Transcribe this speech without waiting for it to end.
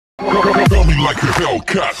Tell me like a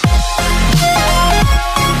Hellcat.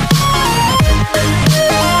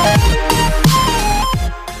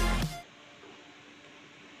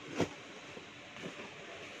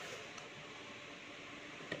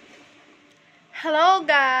 Hello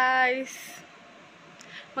guys!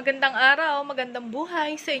 Magandang araw, magandang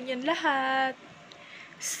buhay sa inyong lahat.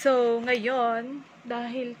 So, ngayon,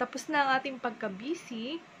 dahil tapos na ang ating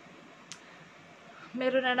pagka-busy,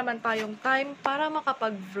 meron na naman tayong time para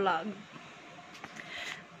makapag-vlog.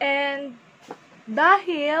 And,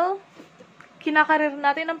 dahil kinakarir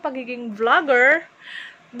natin ang pagiging vlogger,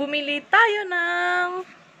 bumili tayo ng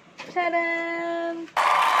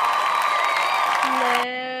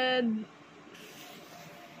LED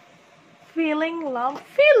feeling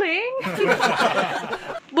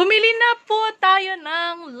bumili na po tayo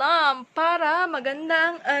ng lamp para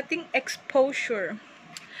maganda ang ating exposure.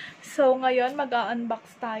 So, ngayon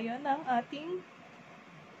mag-unbox tayo ng ating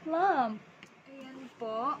lamp. Ayan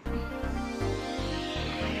po.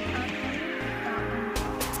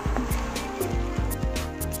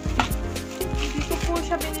 Hindi ko po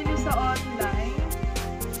siya binili sa online,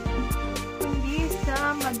 kundi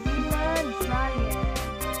sa Medina Giant.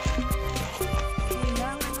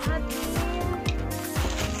 Kailangan natin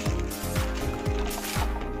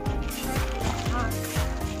check it out.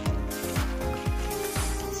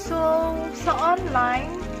 So, sa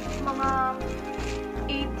online, mga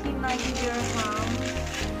 89 dirham.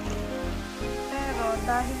 Pero,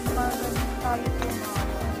 dahil magaling tayo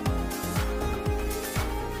tumawag,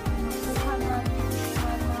 nakuha natin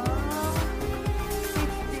siya ng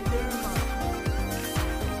 50 dirham.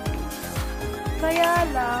 Kaya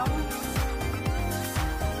lang,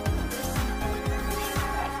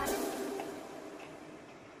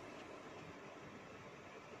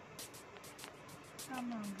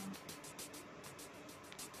 tama ba?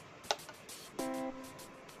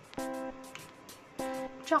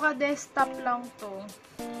 Tsaka desktop lang to.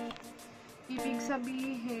 Ibig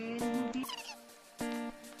sabihin, hindi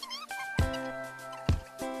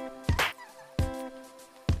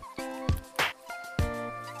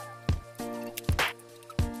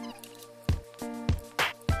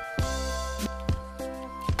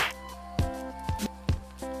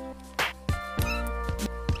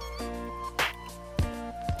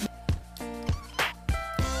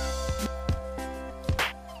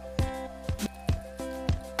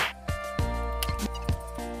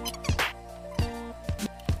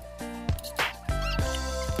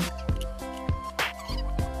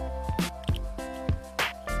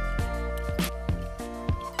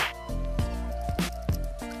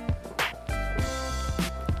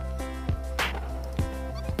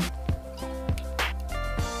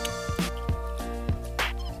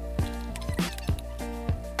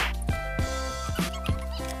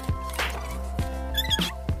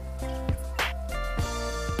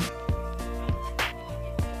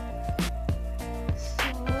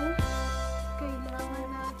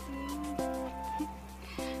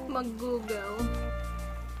mag-google.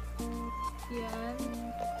 Yan.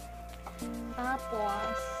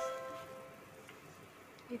 Tapos,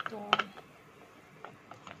 ito.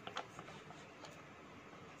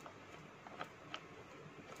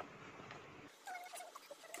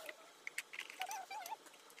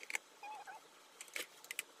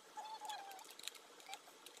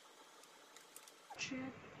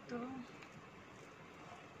 Check to.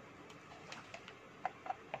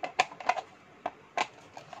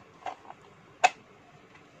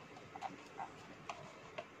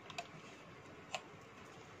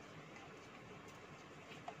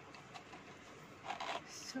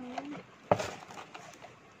 So,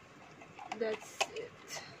 that's it.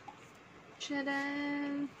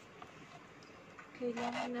 Tchadan!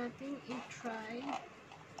 Kailangan natin i-try.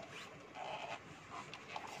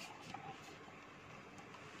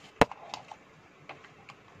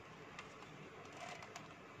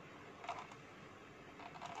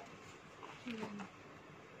 Ayan.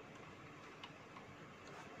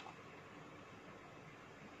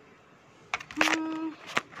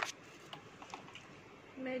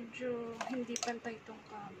 Medyo hindi pantay itong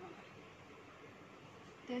kama.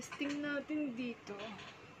 Testing natin dito.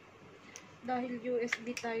 Dahil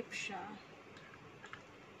USB type siya.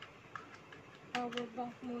 Power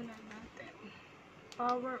bank muna natin.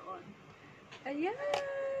 Power on. Ayan!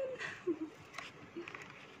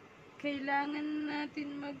 Kailangan natin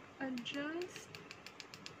mag-adjust.